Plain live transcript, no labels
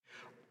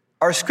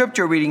Our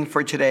scripture reading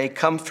for today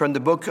comes from the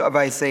book of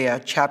Isaiah,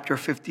 chapter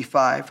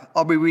 55.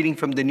 I'll be reading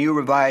from the New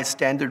Revised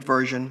Standard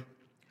Version.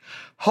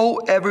 Ho,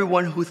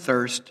 everyone who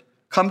thirsts,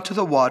 come to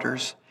the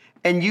waters,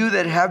 and you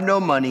that have no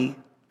money,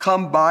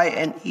 come buy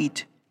and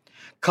eat.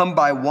 Come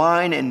buy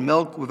wine and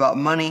milk without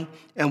money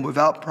and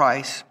without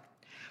price.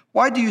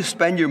 Why do you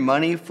spend your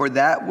money for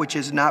that which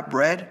is not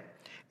bread,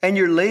 and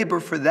your labor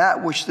for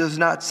that which does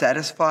not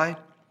satisfy?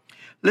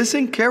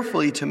 Listen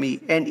carefully to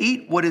me and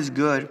eat what is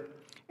good,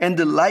 and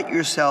delight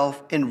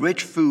yourself in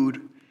rich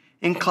food.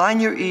 Incline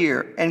your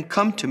ear and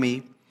come to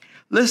me.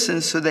 Listen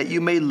so that you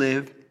may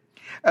live.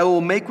 I will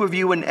make with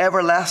you an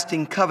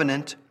everlasting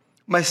covenant,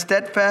 my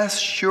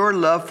steadfast, sure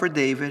love for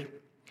David.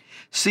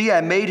 See, I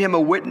made him a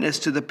witness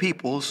to the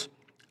peoples,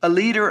 a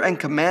leader and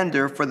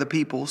commander for the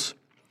peoples.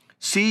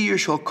 See, you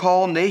shall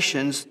call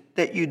nations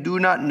that you do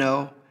not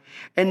know,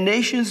 and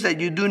nations that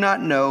you do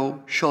not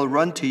know shall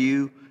run to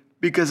you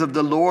because of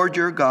the Lord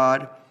your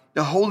God,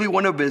 the Holy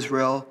One of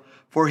Israel,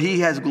 for he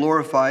has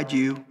glorified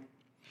you.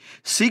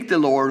 Seek the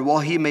Lord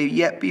while he may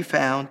yet be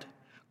found.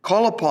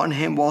 Call upon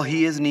him while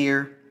he is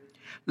near.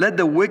 Let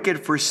the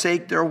wicked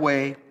forsake their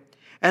way,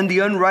 and the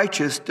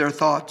unrighteous their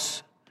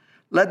thoughts.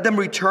 Let them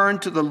return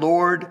to the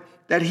Lord,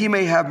 that he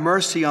may have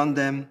mercy on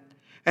them,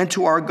 and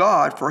to our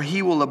God, for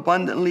he will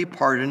abundantly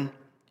pardon.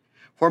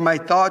 For my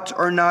thoughts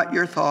are not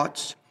your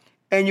thoughts,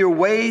 and your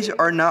ways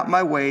are not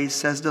my ways,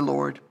 says the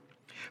Lord.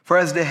 For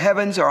as the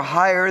heavens are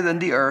higher than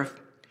the earth,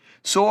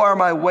 so are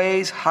my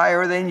ways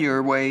higher than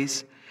your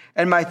ways,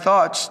 and my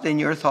thoughts than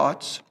your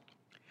thoughts.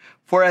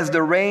 For as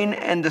the rain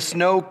and the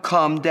snow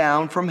come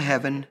down from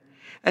heaven,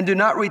 and do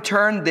not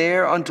return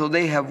there until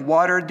they have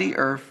watered the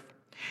earth,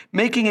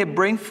 making it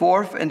bring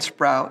forth and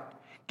sprout,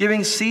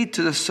 giving seed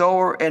to the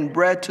sower and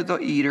bread to the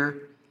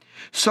eater,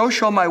 so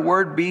shall my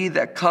word be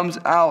that comes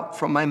out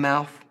from my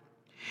mouth.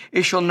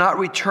 It shall not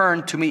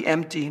return to me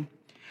empty,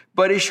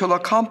 but it shall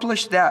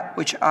accomplish that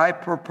which I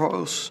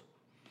propose,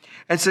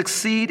 and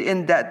succeed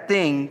in that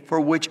thing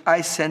for which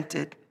I sent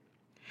it.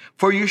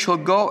 For you shall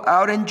go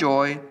out in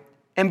joy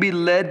and be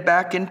led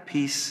back in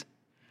peace.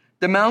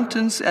 The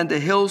mountains and the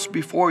hills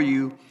before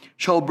you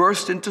shall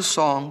burst into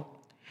song,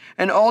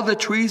 and all the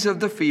trees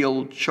of the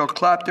field shall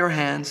clap their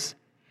hands.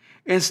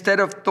 Instead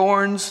of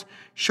thorns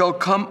shall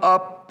come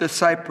up the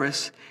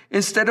cypress,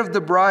 instead of the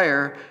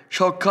brier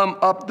shall come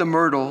up the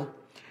myrtle,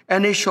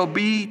 and it shall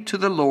be to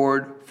the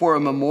Lord for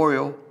a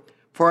memorial,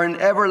 for an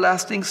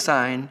everlasting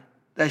sign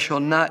that shall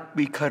not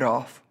be cut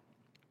off.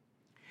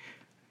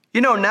 You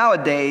know,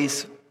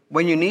 nowadays,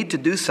 when you need to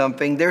do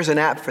something, there's an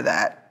app for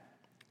that.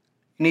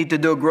 You need to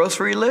do a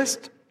grocery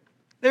list?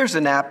 There's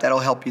an app that'll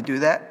help you do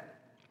that.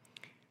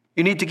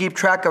 You need to keep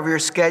track of your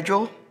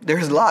schedule?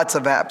 There's lots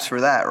of apps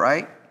for that,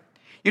 right?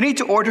 You need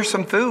to order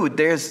some food?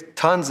 There's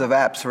tons of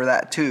apps for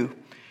that too.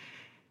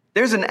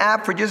 There's an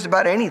app for just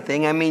about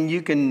anything. I mean,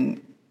 you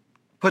can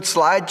put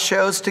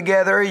slideshows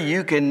together.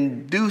 You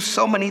can do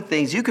so many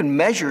things. You can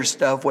measure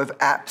stuff with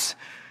apps.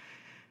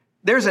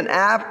 There's an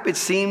app, it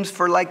seems,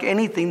 for like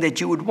anything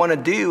that you would want to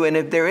do. And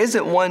if there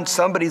isn't one,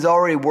 somebody's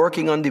already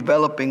working on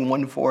developing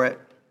one for it.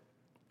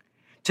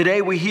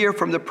 Today we hear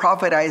from the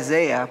prophet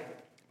Isaiah,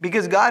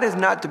 because God is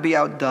not to be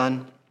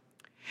outdone.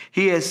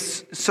 He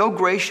is so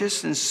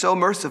gracious and so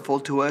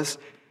merciful to us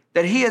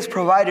that he has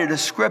provided a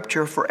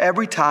scripture for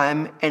every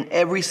time and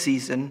every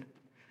season.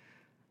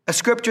 A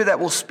scripture that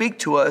will speak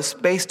to us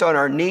based on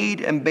our need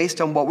and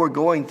based on what we're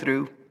going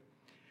through.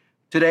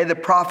 Today, the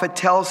prophet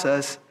tells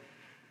us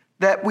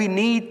that we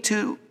need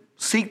to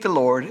seek the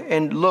Lord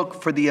and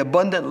look for the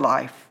abundant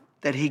life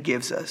that he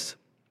gives us.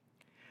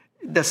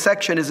 The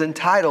section is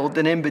entitled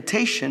An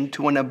Invitation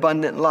to an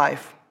Abundant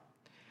Life.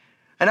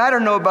 And I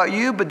don't know about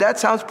you, but that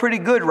sounds pretty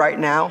good right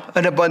now,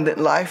 an abundant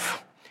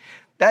life.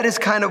 That is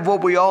kind of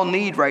what we all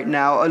need right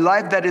now, a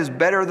life that is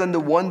better than the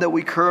one that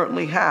we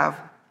currently have.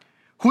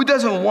 Who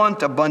doesn't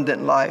want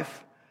abundant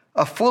life,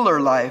 a fuller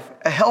life,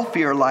 a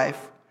healthier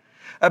life,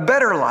 a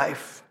better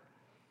life?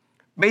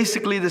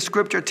 Basically, the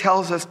scripture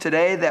tells us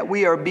today that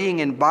we are being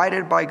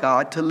invited by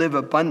God to live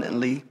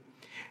abundantly.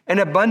 And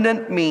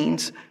abundant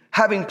means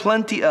having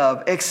plenty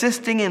of,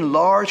 existing in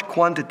large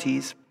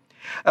quantities.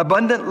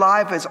 Abundant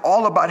life is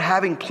all about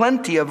having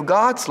plenty of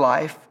God's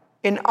life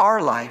in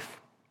our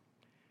life.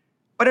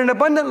 But an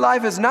abundant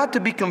life is not to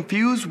be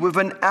confused with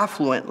an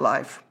affluent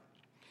life.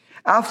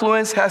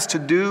 Affluence has to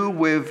do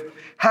with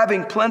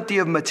having plenty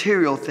of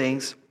material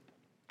things.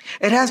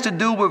 It has to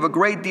do with a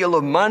great deal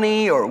of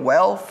money or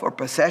wealth or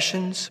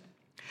possessions.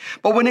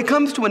 But when it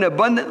comes to an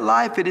abundant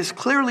life, it is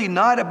clearly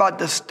not about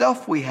the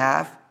stuff we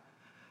have,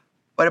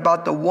 but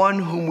about the one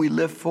whom we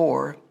live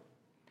for.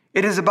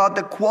 It is about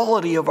the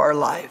quality of our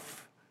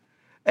life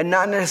and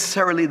not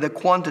necessarily the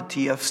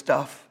quantity of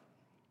stuff.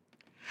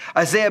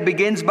 Isaiah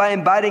begins by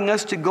inviting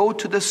us to go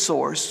to the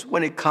source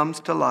when it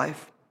comes to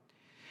life.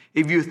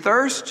 If you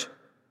thirst,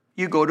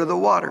 you go to the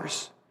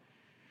waters.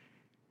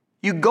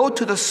 You go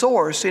to the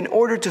source in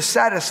order to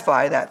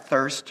satisfy that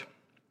thirst.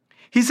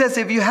 He says,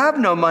 if you have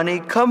no money,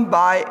 come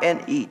buy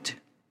and eat.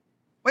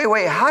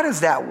 Wait, how does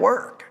that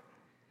work?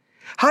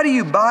 How do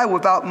you buy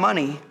without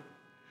money?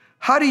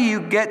 How do you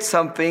get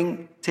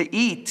something to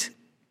eat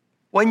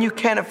when you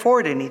can't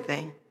afford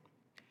anything?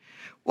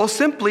 Well,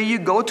 simply you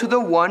go to the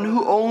one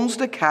who owns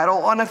the cattle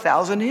on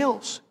 1,000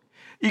 hills.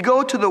 You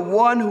go to the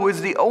one who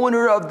is the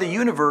owner of the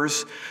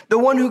universe, the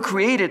one who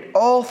created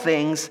all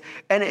things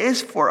and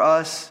is for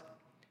us.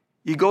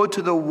 You go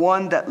to the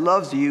one that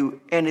loves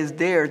you and is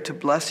there to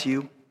bless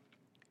you.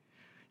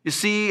 You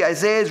see,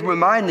 Isaiah is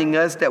reminding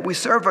us that we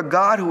serve a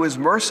God who is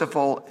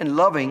merciful and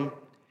loving,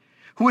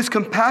 who is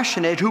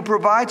compassionate, who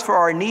provides for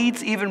our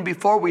needs even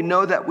before we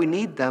know that we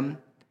need them.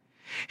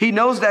 He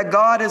knows that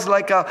God is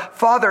like a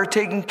father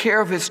taking care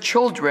of his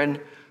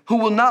children who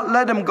will not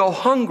let them go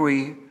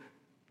hungry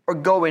or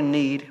go in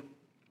need.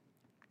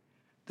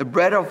 The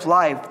bread of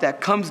life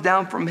that comes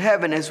down from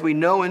heaven, as we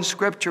know in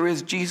Scripture,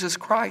 is Jesus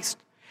Christ.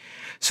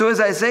 So as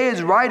Isaiah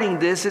is writing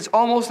this, it's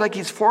almost like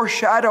he's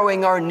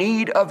foreshadowing our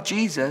need of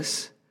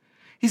Jesus.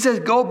 He says,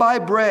 go buy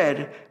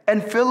bread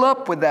and fill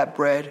up with that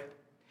bread.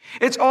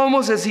 It's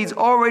almost as he's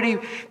already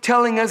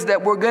telling us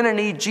that we're going to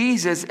need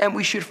Jesus and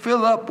we should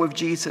fill up with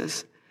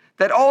Jesus.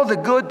 That all the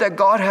good that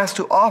God has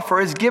to offer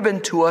is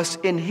given to us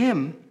in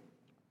him.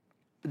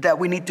 That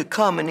we need to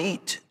come and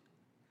eat.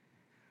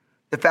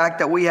 The fact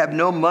that we have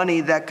no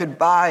money that could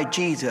buy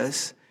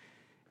Jesus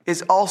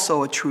is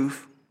also a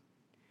truth.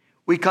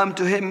 We come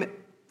to him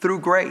through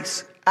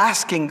grace,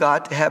 asking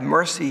God to have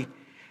mercy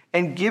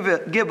and give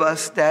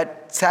us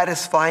that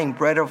satisfying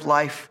bread of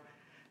life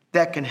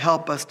that can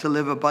help us to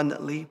live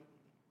abundantly.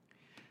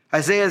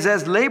 Isaiah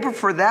says, labor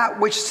for that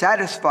which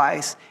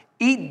satisfies,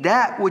 eat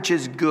that which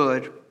is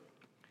good.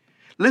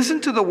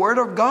 Listen to the word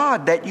of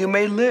God that you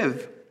may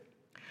live.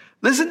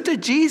 Listen to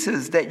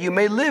Jesus that you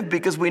may live,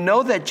 because we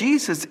know that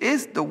Jesus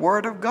is the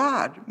word of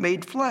God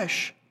made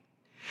flesh.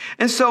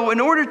 And so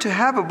in order to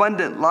have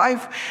abundant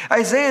life,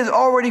 Isaiah is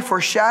already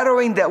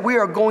foreshadowing that we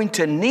are going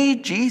to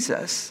need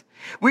Jesus.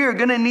 We are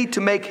going to need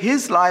to make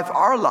his life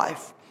our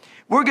life.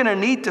 We're going to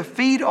need to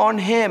feed on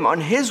him,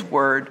 on his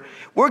word.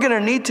 We're going to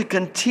need to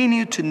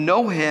continue to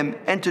know him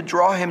and to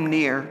draw him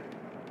near.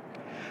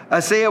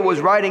 Isaiah was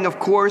writing, of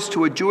course,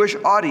 to a Jewish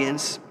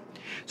audience.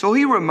 So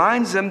he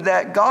reminds them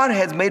that God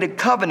has made a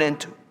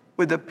covenant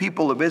with the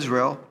people of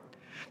Israel,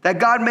 that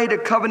God made a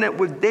covenant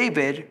with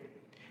David.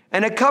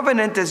 And a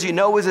covenant, as you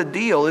know, is a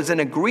deal, is an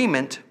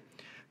agreement.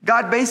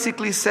 God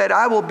basically said,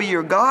 I will be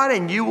your God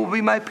and you will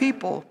be my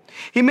people.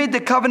 He made the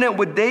covenant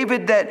with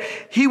David that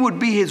he would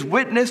be his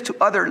witness to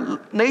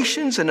other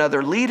nations and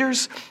other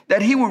leaders,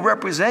 that he would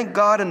represent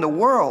God in the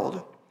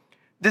world.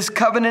 This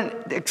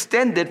covenant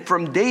extended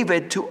from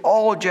David to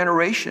all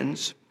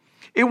generations.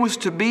 It was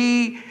to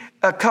be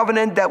a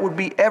covenant that would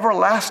be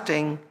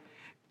everlasting,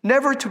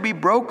 never to be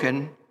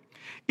broken.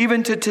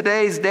 Even to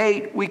today's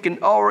date, we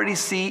can already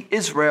see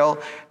Israel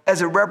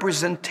as a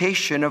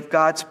representation of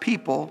God's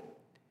people.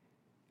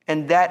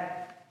 And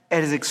that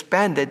has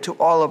expanded to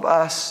all of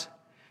us,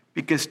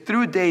 because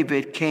through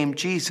David came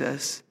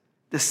Jesus,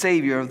 the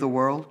Savior of the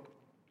world.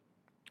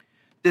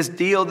 This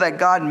deal that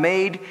God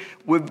made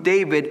with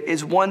David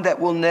is one that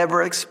will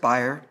never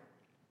expire.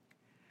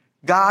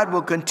 God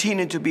will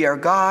continue to be our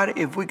God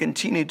if we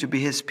continue to be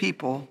his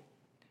people.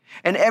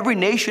 And every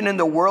nation in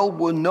the world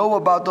will know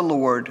about the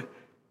Lord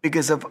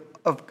because of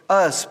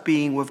us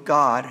being with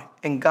God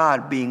and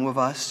God being with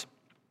us.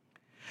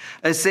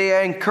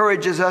 Isaiah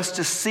encourages us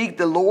to seek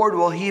the Lord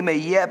while he may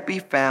yet be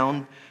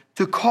found,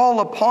 to call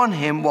upon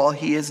him while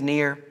he is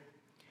near.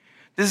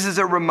 This is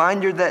a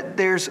reminder that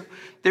there's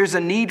a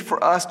need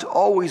for us to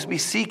always be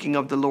seeking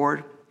of the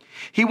Lord.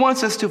 He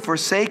wants us to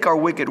forsake our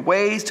wicked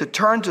ways, to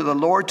turn to the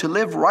Lord, to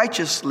live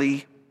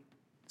righteously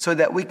so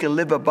that we can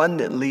live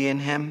abundantly in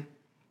him.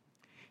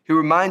 He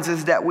reminds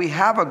us that we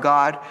have a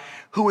God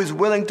who is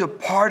willing to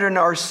pardon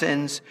our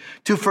sins,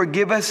 to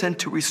forgive us and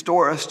to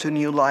restore us to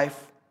new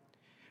life.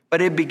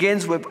 But it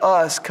begins with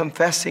us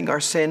confessing our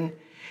sin.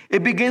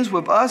 It begins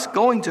with us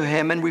going to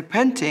him and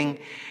repenting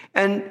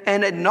and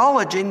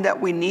acknowledging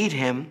that we need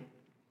him.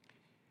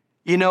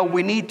 You know,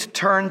 we need to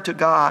turn to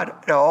God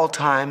at all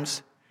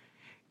times.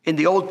 In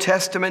the Old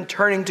Testament,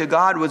 turning to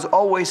God was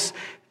always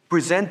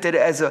presented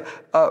as a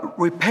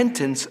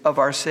repentance of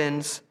our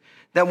sins.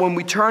 That when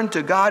we turned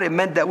to God, it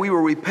meant that we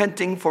were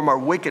repenting from our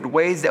wicked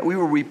ways, that we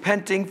were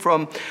repenting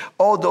from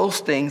all those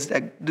things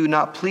that do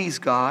not please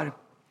God.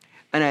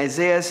 And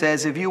Isaiah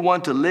says, if you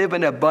want to live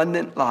an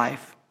abundant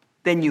life,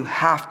 then you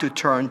have to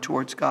turn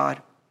towards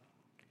God.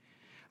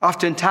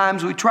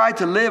 Oftentimes, we try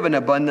to live an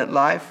abundant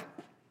life,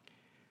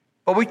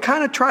 but we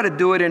kind of try to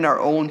do it in our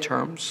own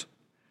terms.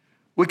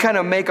 We kind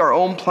of make our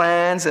own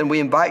plans and we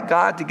invite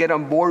God to get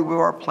on board with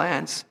our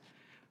plans.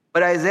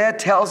 But Isaiah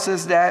tells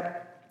us that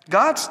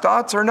God's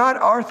thoughts are not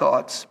our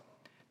thoughts,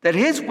 that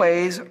his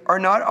ways are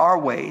not our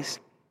ways,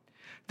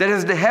 that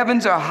as the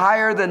heavens are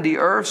higher than the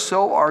earth,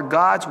 so are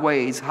God's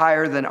ways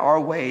higher than our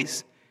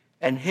ways,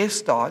 and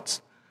his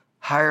thoughts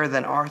higher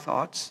than our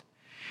thoughts.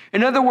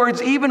 In other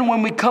words, even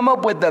when we come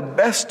up with the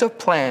best of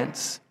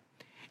plans,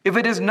 if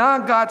it is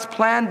not God's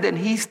plan, then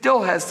he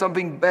still has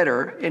something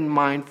better in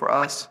mind for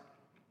us.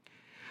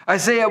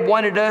 Isaiah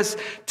wanted us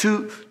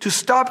to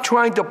stop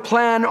trying to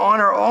plan on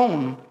our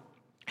own.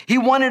 He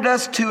wanted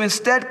us to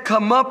instead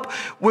come up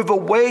with a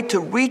way to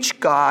reach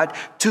God,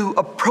 to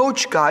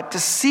approach God, to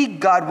seek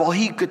God while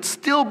he could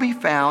still be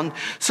found,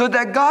 so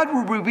that God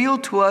will reveal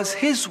to us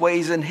his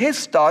ways and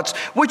his thoughts,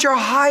 which are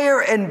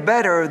higher and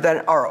better than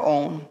our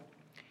own.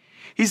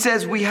 He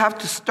says we have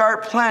to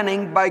start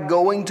planning by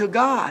going to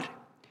God.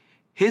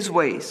 His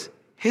ways,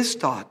 his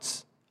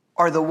thoughts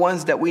are the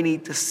ones that we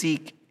need to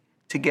seek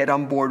to get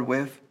on board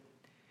with.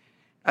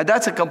 Now,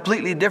 that's a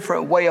completely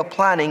different way of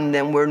planning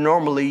than we're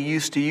normally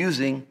used to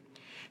using.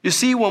 You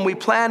see, when we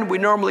plan, we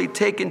normally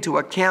take into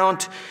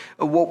account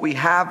what we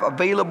have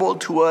available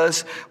to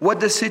us,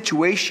 what the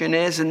situation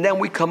is, and then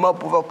we come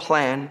up with a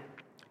plan.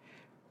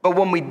 But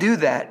when we do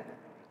that,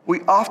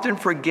 we often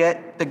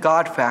forget the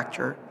God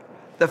factor.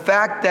 The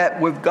fact that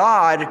with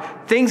God,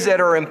 things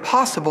that are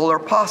impossible are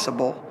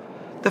possible.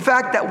 The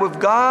fact that with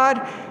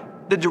God,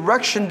 the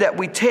direction that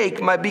we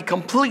take might be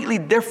completely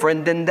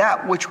different than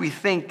that which we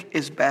think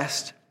is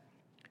best.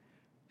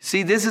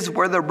 See, this is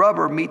where the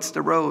rubber meets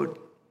the road.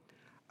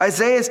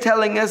 Isaiah is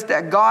telling us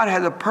that God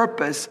has a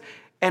purpose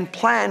and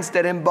plans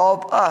that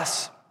involve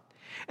us,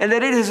 and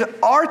that it is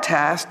our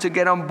task to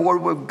get on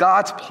board with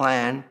God's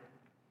plan.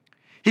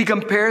 He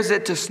compares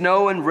it to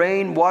snow and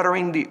rain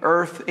watering the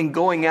earth and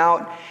going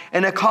out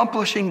and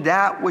accomplishing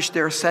that which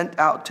they're sent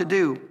out to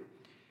do.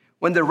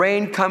 When the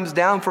rain comes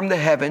down from the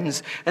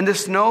heavens and the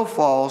snow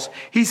falls,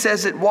 he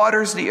says it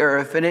waters the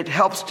earth and it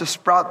helps to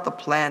sprout the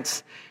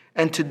plants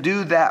and to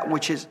do that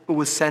which it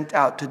was sent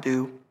out to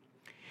do.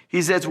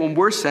 He says when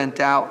we're sent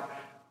out,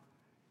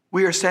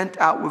 we are sent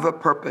out with a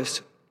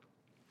purpose.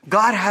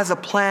 God has a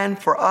plan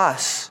for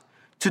us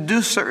to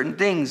do certain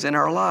things in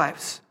our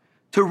lives,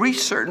 to reach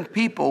certain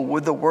people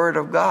with the word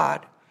of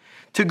God,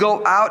 to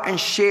go out and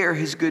share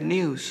his good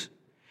news.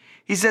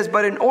 He says,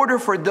 but in order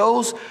for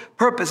those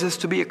purposes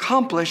to be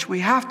accomplished,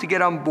 we have to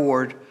get on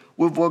board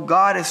with what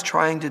God is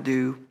trying to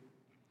do.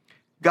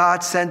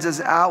 God sends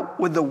us out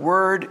with the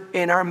word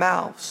in our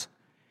mouths.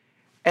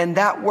 And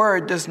that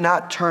word does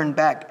not turn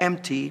back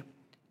empty.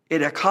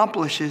 It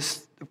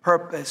accomplishes the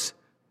purpose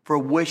for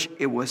which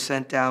it was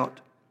sent out.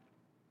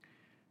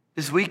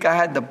 This week I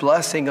had the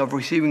blessing of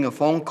receiving a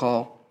phone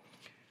call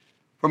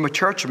from a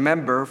church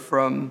member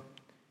from,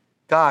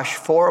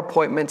 4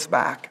 appointments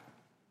back.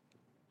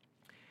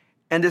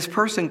 And this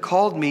person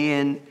called me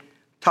and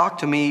talked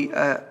to me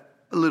a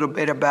little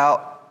bit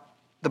about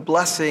the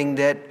blessing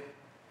that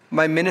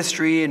my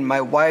ministry and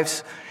my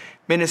wife's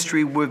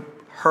ministry with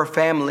her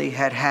family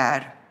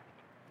had.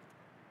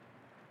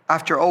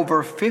 After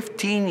over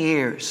 15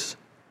 years,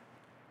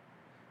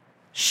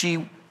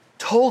 she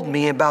told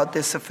me about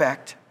this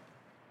effect.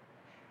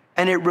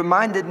 And it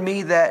reminded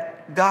me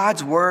that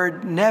God's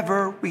word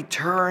never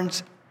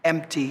returns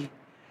empty,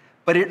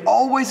 but it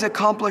always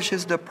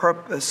accomplishes the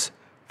purpose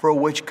for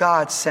which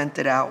God sent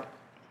it out.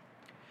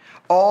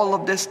 All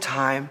of this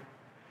time,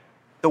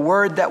 the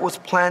word that was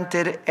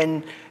planted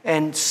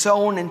and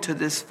sown into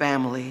this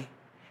family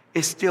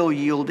is still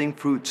yielding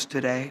fruits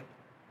today.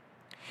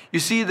 You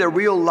see, the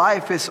real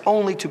life is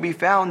only to be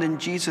found in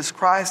Jesus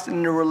Christ and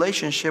in the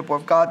relationship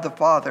with God the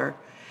Father.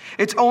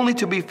 It's only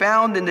to be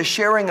found in the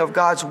sharing of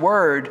God's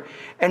word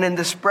and in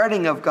the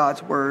spreading of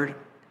God's word.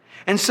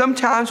 And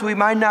sometimes we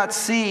might not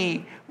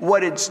see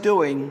what it's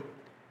doing,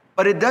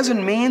 but it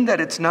doesn't mean that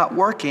it's not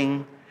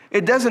working.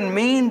 It doesn't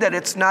mean that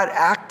it's not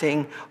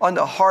acting on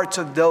the hearts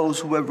of those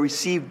who have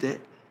received it.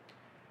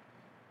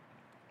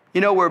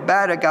 You know, we're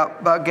bad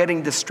about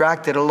getting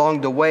distracted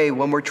along the way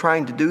when we're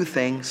trying to do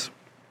things.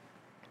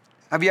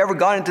 Have you ever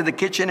gone into the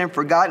kitchen and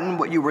forgotten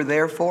what you were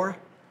there for?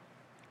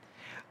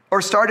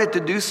 Or started to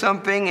do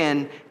something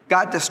and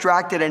got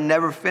distracted and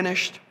never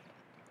finished?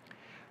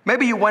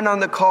 Maybe you went on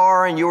the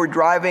car and you were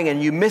driving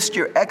and you missed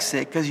your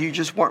exit because you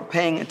just weren't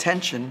paying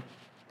attention.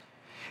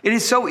 It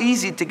is so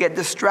easy to get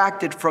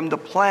distracted from the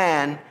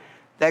plan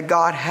that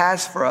God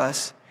has for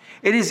us.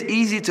 It is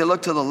easy to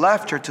look to the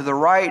left or to the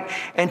right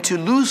and to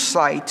lose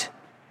sight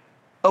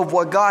of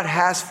what God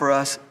has for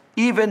us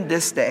even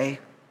this day.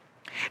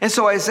 And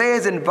so Isaiah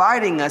is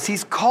inviting us,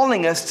 he's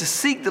calling us to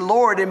seek the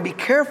Lord and be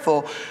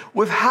careful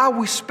with how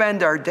we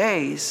spend our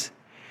days.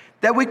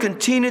 That we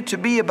continue to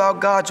be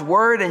about God's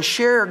word and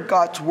share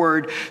God's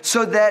word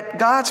so that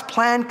God's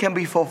plan can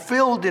be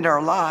fulfilled in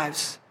our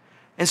lives.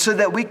 And so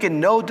that we can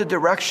know the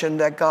direction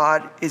that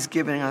God is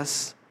giving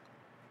us.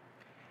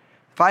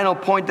 Final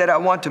point that I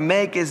want to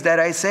make is that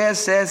Isaiah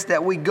says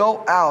that we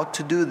go out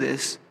to do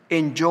this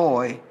in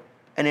joy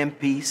and in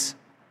peace.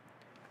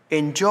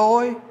 In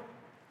joy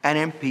and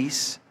in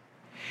peace.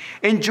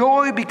 In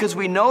joy because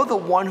we know the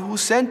one who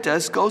sent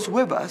us goes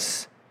with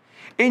us.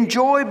 In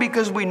joy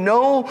because we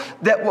know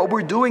that what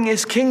we're doing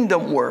is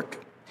kingdom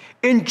work.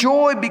 In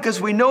joy because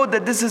we know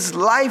that this is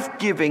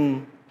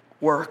life-giving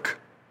work.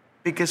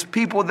 Because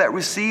people that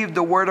receive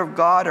the word of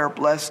God are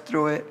blessed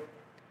through it.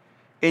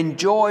 In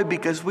joy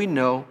because we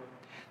know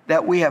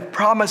that we have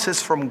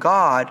promises from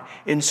God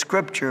in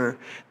Scripture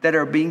that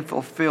are being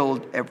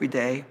fulfilled every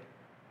day.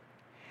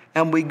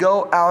 And we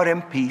go out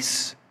in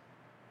peace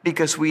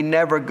because we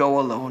never go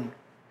alone.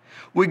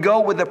 We go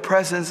with the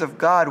presence of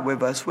God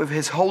with us, with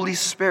his Holy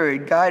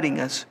Spirit guiding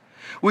us.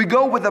 We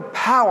go with the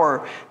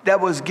power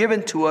that was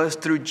given to us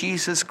through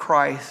Jesus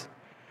Christ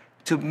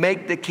to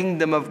make the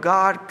kingdom of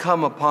God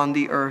come upon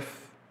the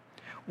earth.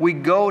 We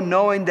go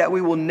knowing that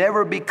we will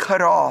never be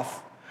cut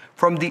off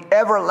from the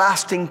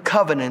everlasting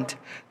covenant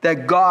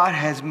that God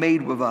has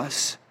made with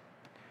us.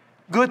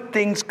 Good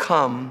things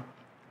come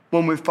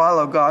when we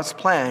follow God's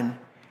plan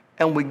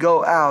and we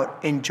go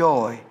out in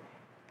joy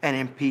and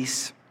in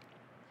peace.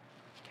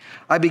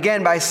 I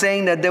began by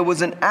saying that there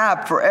was an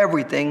app for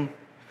everything,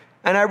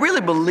 and I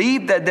really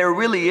believe that there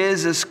really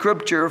is a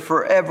scripture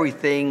for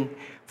everything,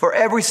 for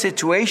every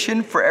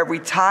situation, for every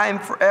time,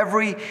 for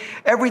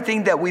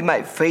everything that we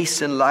might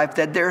face in life,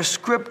 that there's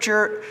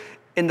scripture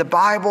in the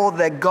Bible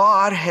that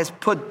God has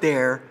put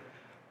there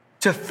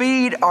to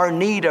feed our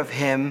need of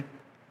him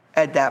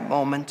at that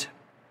moment.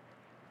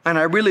 And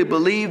I really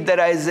believe that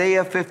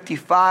Isaiah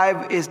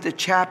 55 is the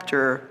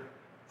chapter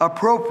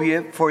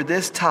appropriate for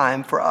this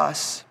time for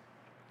us,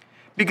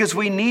 because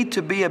we need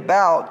to be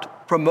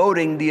about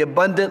promoting the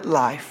abundant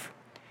life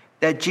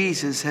that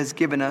Jesus has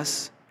given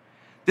us.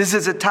 This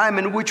is a time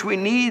in which we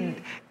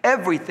need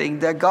everything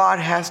that God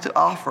has to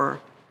offer.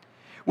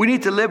 We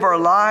need to live our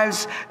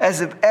lives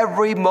as if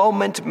every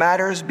moment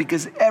matters,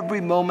 because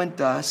every moment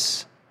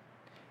does.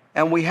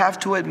 And we have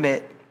to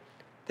admit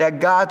that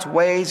God's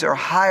ways are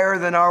higher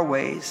than our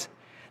ways,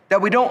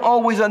 that we don't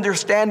always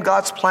understand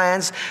God's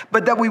plans,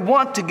 but that we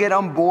want to get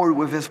on board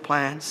with his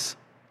plans.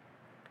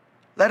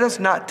 Let us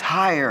not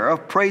tire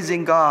of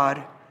praising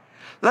God.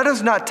 Let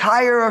us not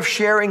tire of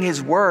sharing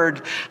his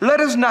word. Let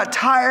us not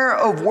tire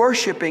of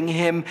worshiping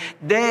him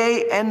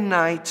day and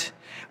night.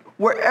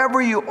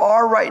 Wherever you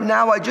are right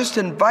now, I just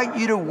invite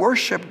you to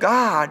worship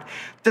God,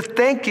 to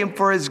thank him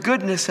for his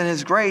goodness and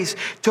his grace,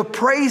 to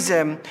praise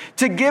him,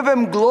 to give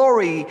him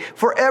glory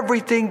for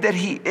everything that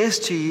he is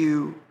to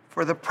you,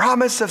 for the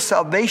promise of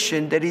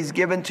salvation that he's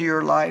given to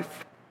your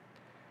life.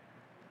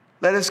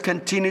 Let us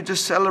continue to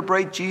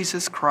celebrate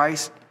Jesus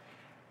Christ,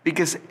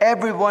 because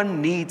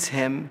everyone needs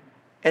him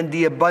and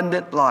the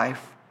abundant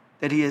life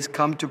that he has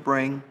come to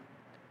bring.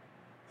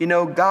 You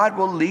know, God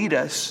will lead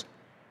us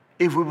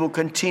if we will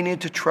continue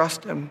to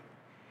trust him.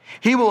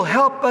 He will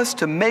help us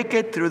to make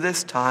it through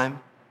this time.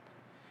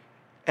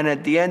 And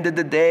at the end of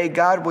the day,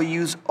 God will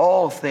use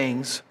all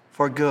things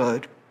for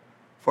good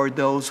for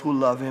those who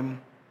love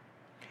him.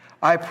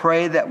 I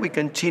pray that we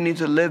continue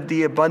to live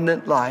the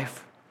abundant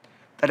life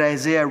that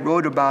Isaiah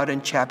wrote about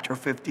in chapter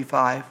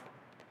 55.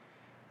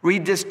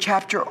 Read this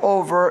chapter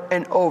over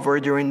and over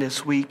during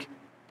this week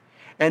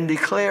and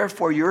declare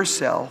for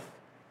yourself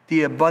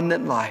the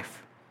abundant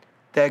life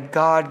that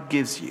God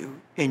gives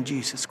you in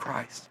Jesus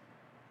Christ.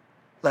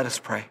 Let us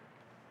pray.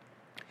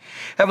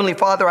 Heavenly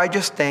Father, I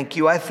just thank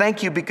you. I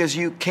thank you because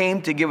you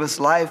came to give us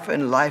life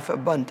and life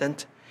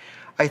abundant.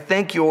 I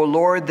thank you, O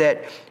Lord,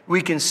 that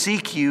we can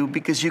seek you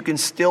because you can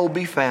still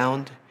be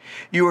found.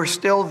 You are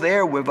still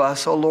there with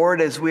us, O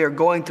Lord, as we are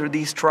going through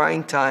these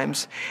trying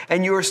times,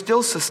 and you are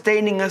still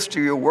sustaining us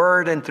through your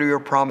word and through your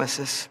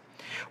promises.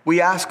 We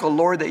ask, O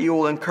Lord, that you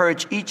will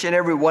encourage each and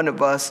every one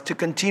of us to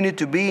continue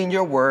to be in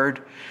your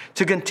word,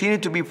 to continue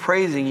to be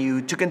praising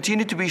you, to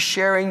continue to be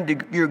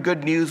sharing your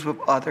good news with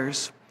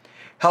others.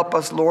 Help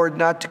us, Lord,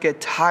 not to get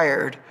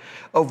tired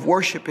of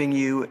worshiping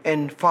you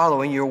and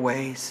following your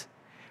ways.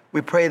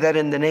 We pray that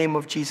in the name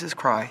of Jesus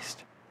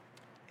Christ.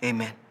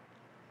 Amen.